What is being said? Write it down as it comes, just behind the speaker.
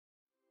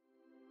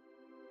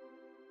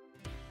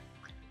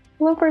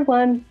Hello,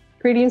 everyone.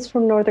 Greetings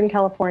from Northern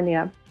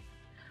California.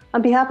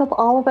 On behalf of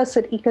all of us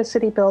at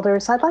Ecocity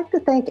Builders, I'd like to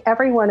thank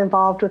everyone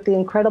involved with the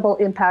Incredible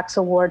Impacts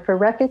Award for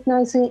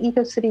recognizing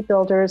Ecocity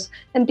Builders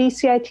and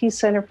BCIT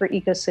Center for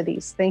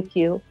Ecocities. Thank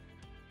you.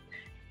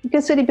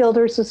 Ecocity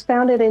Builders was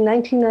founded in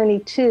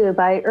 1992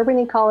 by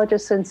urban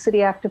ecologist and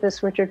city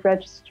activist Richard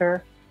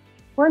Register.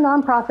 We're a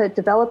nonprofit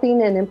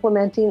developing and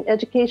implementing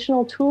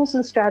educational tools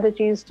and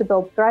strategies to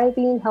build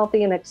thriving,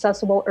 healthy, and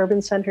accessible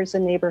urban centers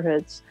and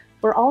neighborhoods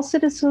where all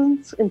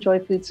citizens enjoy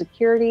food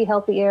security,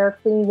 healthy air,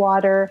 clean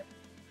water,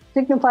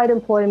 dignified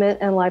employment,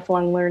 and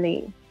lifelong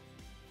learning.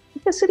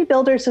 Ecocity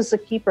Builders is the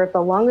keeper of the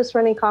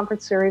longest-running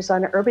conference series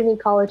on urban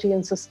ecology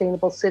and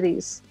sustainable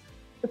cities.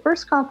 The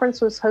first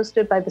conference was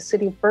hosted by the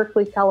city of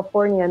Berkeley,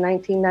 California in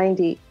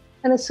 1990,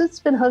 and has since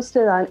been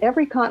hosted on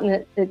every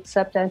continent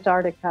except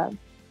Antarctica.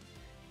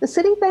 The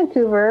City of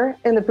Vancouver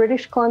and the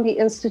British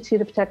Columbia Institute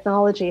of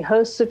Technology,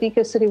 hosts of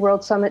Ecocity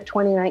World Summit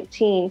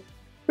 2019,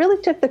 really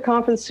took the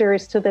conference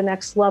series to the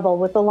next level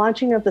with the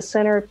launching of the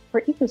Center for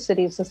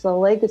Ecocities as the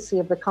legacy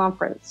of the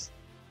conference.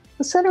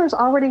 The center is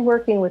already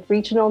working with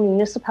regional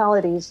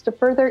municipalities to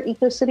further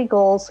Ecocity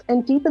goals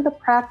and deepen the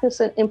practice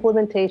and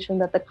implementation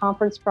that the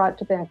conference brought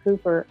to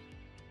Vancouver.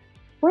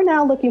 We're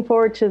now looking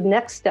forward to the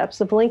next steps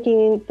of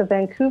linking the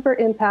Vancouver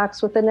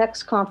impacts with the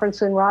next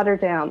conference in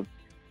Rotterdam,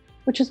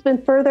 which has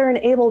been further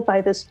enabled by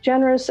this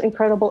generous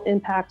Incredible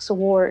Impacts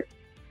Award.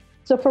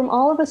 So from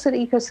all of us at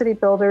Ecocity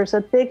Builders,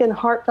 a big and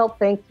heartfelt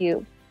thank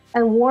you,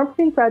 and warm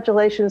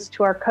congratulations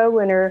to our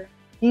co-winner,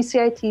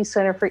 BCIT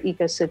Center for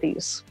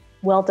Ecocities.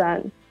 Well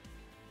done.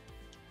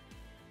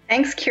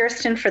 Thanks,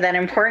 Kirsten, for that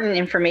important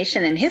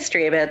information and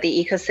history about the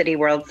Ecocity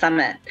World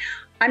Summit.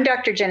 I'm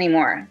Dr. Jenny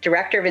Moore,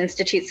 Director of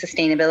Institute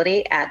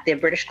Sustainability at the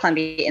British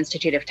Columbia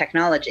Institute of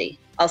Technology,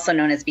 also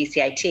known as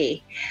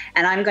BCIT.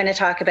 And I'm going to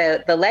talk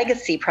about the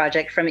legacy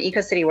project from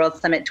Ecocity World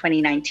Summit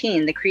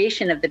 2019, the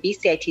creation of the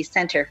BCIT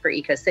Center for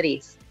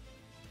Ecocities.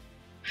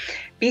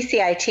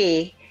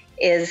 BCIT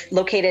is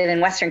located in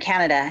Western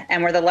Canada,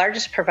 and we're the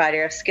largest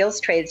provider of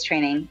skills trades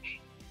training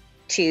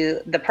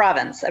to the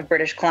province of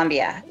British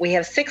Columbia. We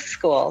have 6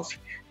 schools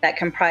that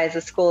comprise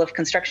the School of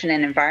Construction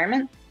and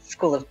Environment,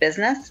 School of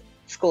Business,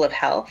 School of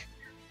Health,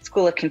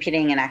 School of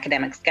Computing and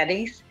Academic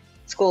Studies,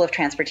 School of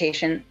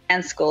Transportation,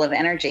 and School of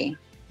Energy.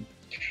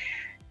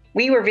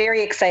 We were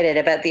very excited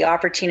about the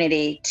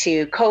opportunity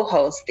to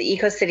co-host the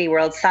Ecocity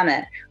World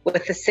Summit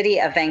with the City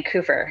of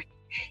Vancouver.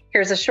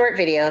 Here's a short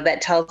video that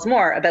tells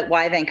more about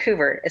why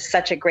Vancouver is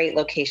such a great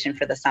location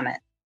for the summit.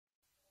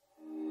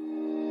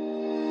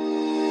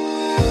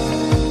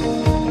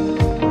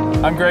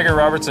 I'm Gregor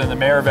Robertson, the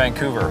Mayor of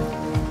Vancouver.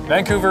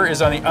 Vancouver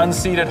is on the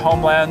unceded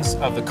homelands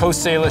of the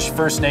Coast Salish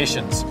First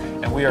Nations,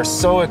 and we are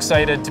so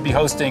excited to be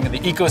hosting the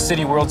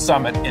Ecocity World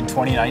Summit in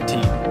 2019.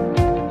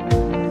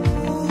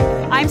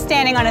 I'm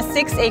standing on a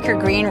 6-acre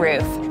green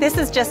roof. This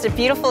is just a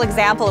beautiful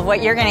example of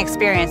what you're going to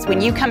experience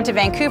when you come to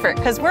Vancouver,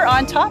 because we're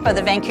on top of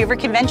the Vancouver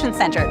Convention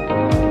Centre.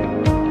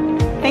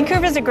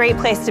 Vancouver is a great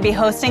place to be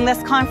hosting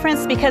this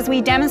conference because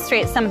we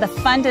demonstrate some of the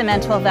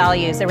fundamental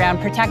values around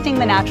protecting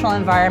the natural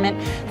environment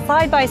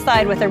side by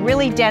side with a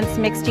really dense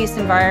mixed-use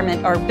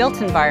environment or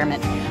built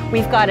environment.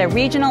 We've got a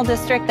regional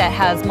district that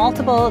has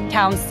multiple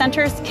town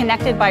centers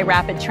connected by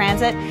rapid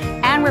transit,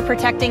 and we're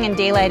protecting and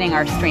daylighting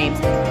our streams.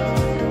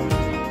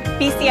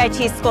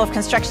 BCIT School of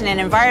Construction and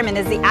Environment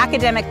is the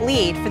academic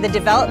lead for the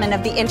development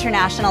of the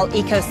international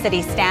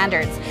Ecocity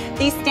standards.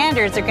 These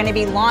standards are going to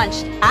be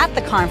launched at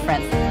the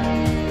conference.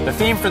 The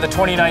theme for the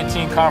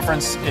 2019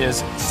 conference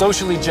is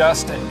Socially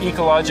Just and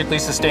Ecologically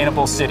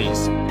Sustainable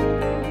Cities.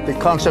 The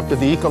concept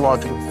of the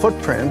ecological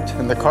footprint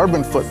and the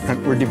carbon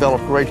footprint were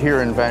developed right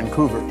here in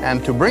Vancouver.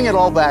 And to bring it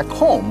all back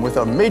home with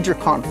a major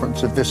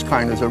conference of this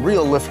kind is a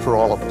real lift for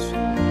all of us.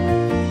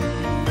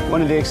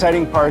 One of the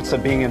exciting parts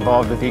of being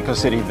involved with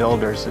Ecocity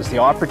Builders is the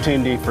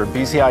opportunity for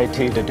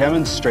BCIT to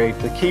demonstrate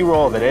the key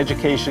role that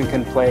education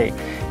can play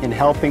in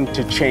helping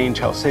to change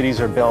how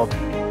cities are built.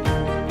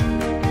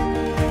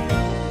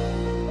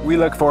 We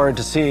look forward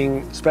to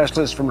seeing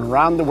specialists from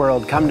around the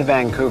world come to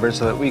Vancouver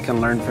so that we can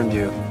learn from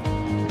you.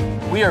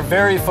 We are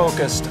very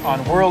focused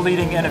on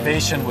world-leading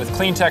innovation with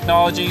clean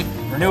technology,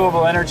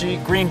 renewable energy,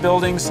 green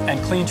buildings,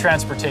 and clean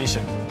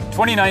transportation.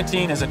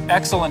 2019 is an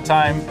excellent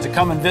time to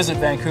come and visit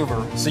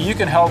Vancouver so you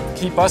can help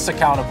keep us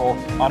accountable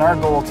on our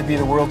goal to be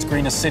the world's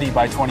greenest city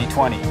by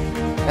 2020.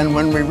 And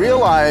when we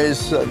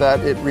realize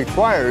that it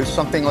requires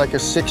something like a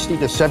 60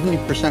 to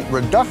 70%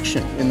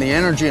 reduction in the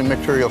energy and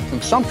material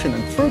consumption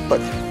and throughput,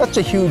 that's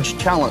a huge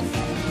challenge.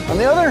 On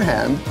the other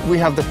hand, we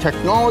have the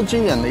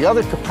technology and the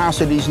other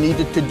capacities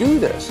needed to do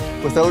this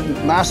without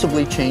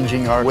massively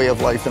changing our way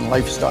of life and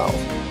lifestyle.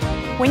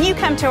 When you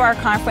come to our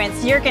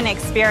conference, you're going to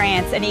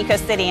experience an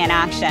Ecocity in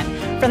action.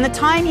 From the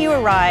time you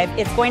arrive,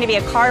 it's going to be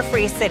a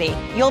car-free city.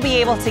 You'll be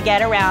able to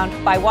get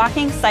around by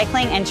walking,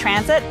 cycling, and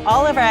transit.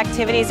 All of our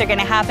activities are going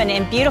to happen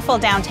in beautiful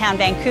downtown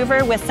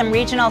Vancouver with some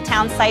regional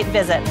town site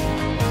visits.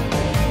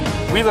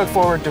 We look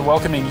forward to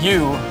welcoming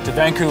you to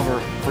Vancouver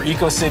for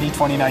Ecocity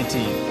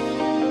 2019.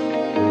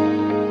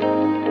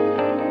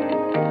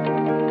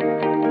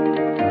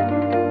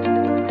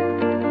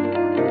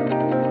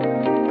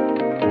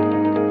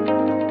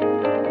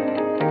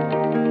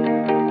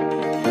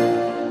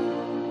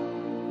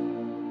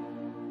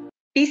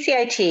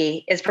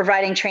 BCIT is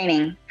providing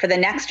training for the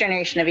next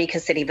generation of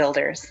Ecocity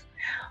builders.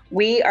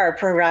 We are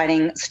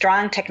providing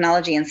strong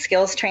technology and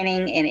skills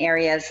training in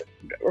areas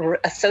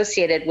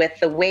associated with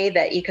the way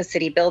that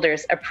Ecocity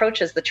builders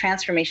approaches the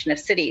transformation of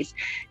cities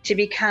to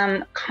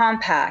become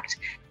compact,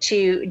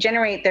 to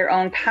generate their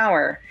own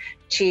power,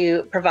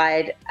 to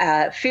provide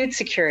food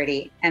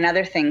security and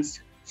other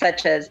things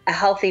such as a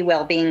healthy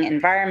well-being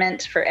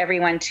environment for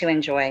everyone to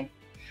enjoy.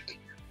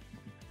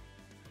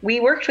 We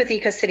worked with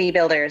Ecocity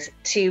builders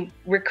to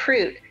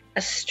recruit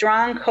a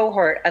strong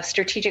cohort of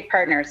strategic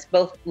partners,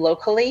 both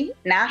locally,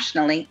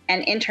 nationally,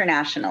 and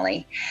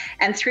internationally.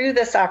 And through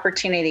this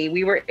opportunity,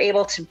 we were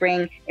able to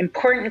bring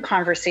important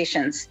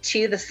conversations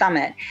to the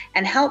summit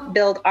and help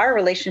build our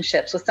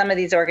relationships with some of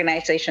these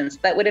organizations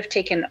that would have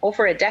taken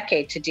over a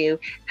decade to do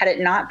had it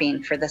not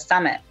been for the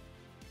summit.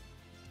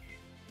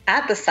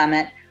 At the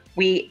summit,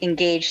 we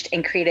engaged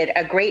and created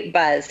a great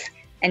buzz.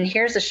 And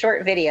here's a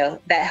short video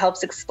that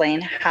helps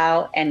explain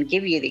how and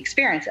give you the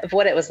experience of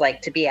what it was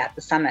like to be at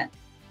the summit.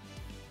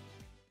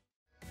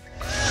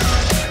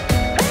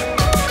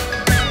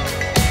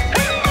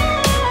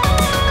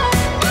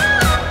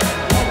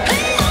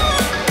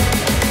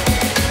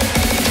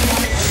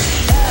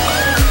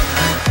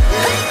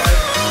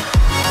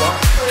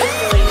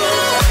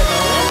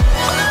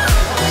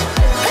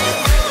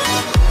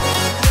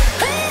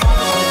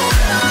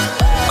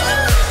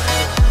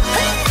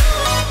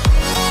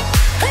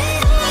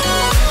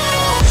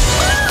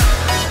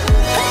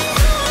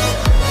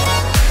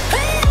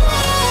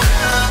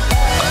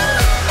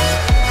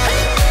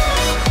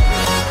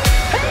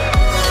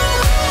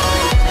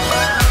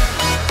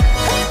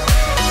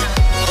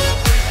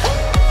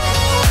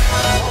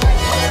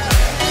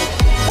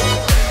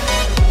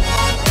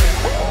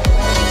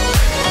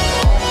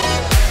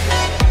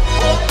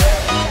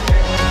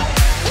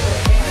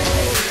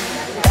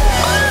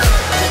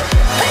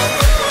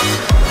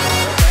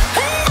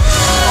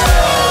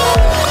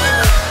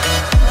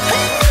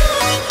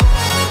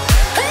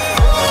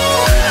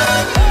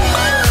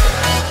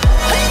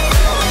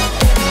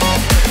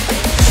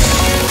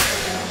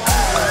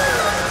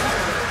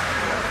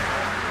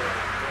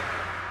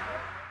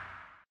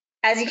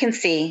 As you can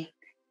see,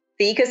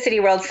 the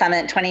Ecocity World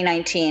Summit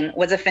 2019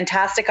 was a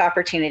fantastic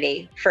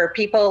opportunity for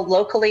people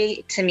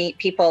locally to meet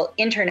people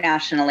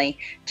internationally,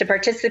 to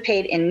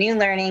participate in new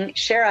learning,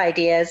 share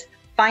ideas,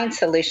 find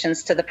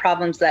solutions to the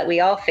problems that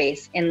we all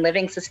face in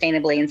living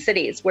sustainably in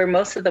cities where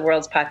most of the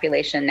world's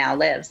population now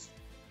lives.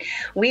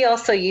 We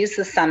also use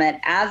the summit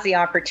as the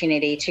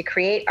opportunity to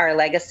create our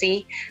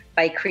legacy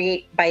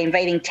by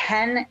inviting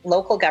 10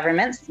 local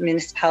governments,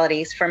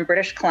 municipalities from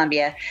British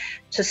Columbia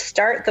to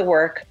start the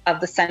work of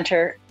the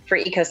Centre for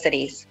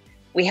Ecocities.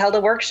 We held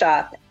a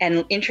workshop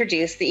and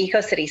introduced the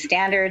Ecocity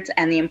standards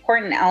and the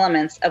important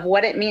elements of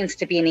what it means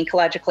to be an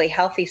ecologically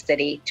healthy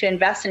city, to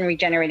invest in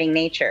regenerating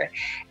nature,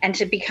 and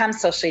to become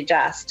socially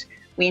just.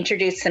 We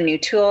introduced some new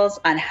tools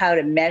on how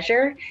to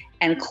measure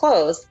and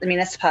close the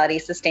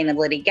municipality's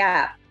sustainability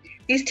gap.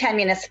 These 10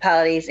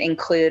 municipalities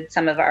include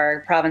some of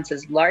our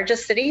province's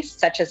largest cities,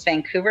 such as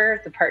Vancouver,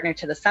 the partner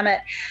to the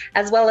summit,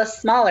 as well as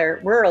smaller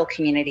rural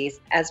communities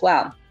as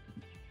well.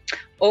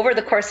 Over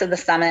the course of the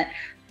summit,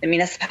 the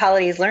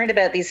municipalities learned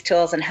about these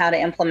tools and how to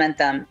implement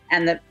them.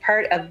 And the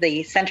part of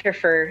the Centre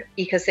for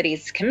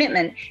Ecocities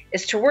commitment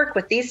is to work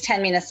with these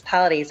 10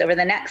 municipalities over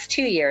the next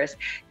 2 years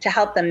to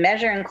help them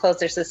measure and close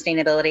their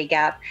sustainability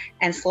gap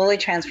and slowly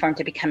transform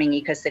to becoming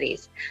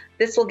ecocities.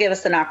 This will give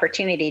us an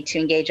opportunity to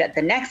engage at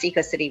the next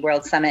Ecocity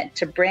World Summit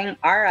to bring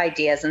our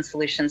ideas and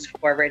solutions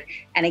forward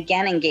and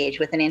again engage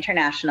with an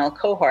international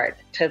cohort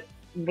to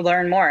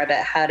learn more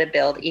about how to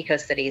build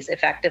ecocities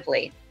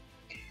effectively.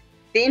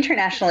 The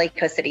International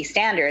Ecocity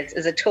Standards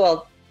is a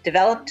tool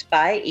developed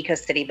by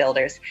Ecocity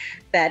builders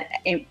that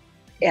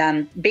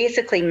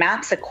basically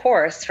maps a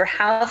course for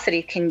how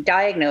cities can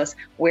diagnose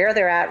where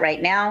they're at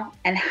right now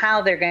and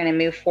how they're going to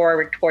move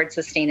forward towards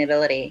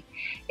sustainability.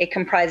 It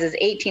comprises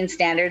 18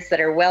 standards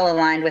that are well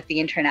aligned with the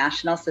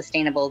International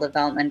Sustainable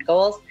Development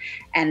Goals,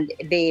 and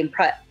they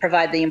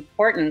provide the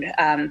important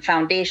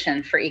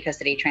foundation for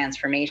Ecocity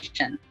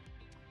transformation.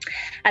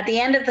 At the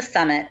end of the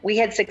summit, we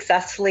had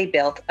successfully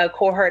built a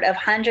cohort of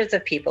hundreds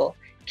of people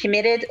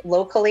committed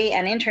locally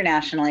and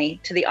internationally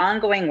to the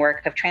ongoing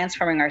work of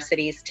transforming our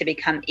cities to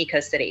become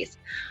eco-cities.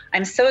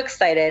 I'm so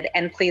excited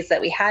and pleased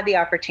that we had the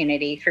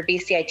opportunity for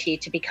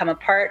BCIT to become a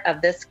part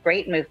of this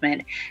great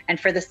movement and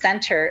for the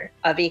Centre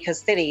of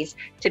Ecocities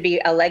to be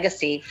a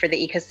legacy for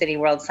the Ecocity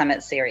World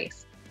Summit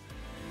series.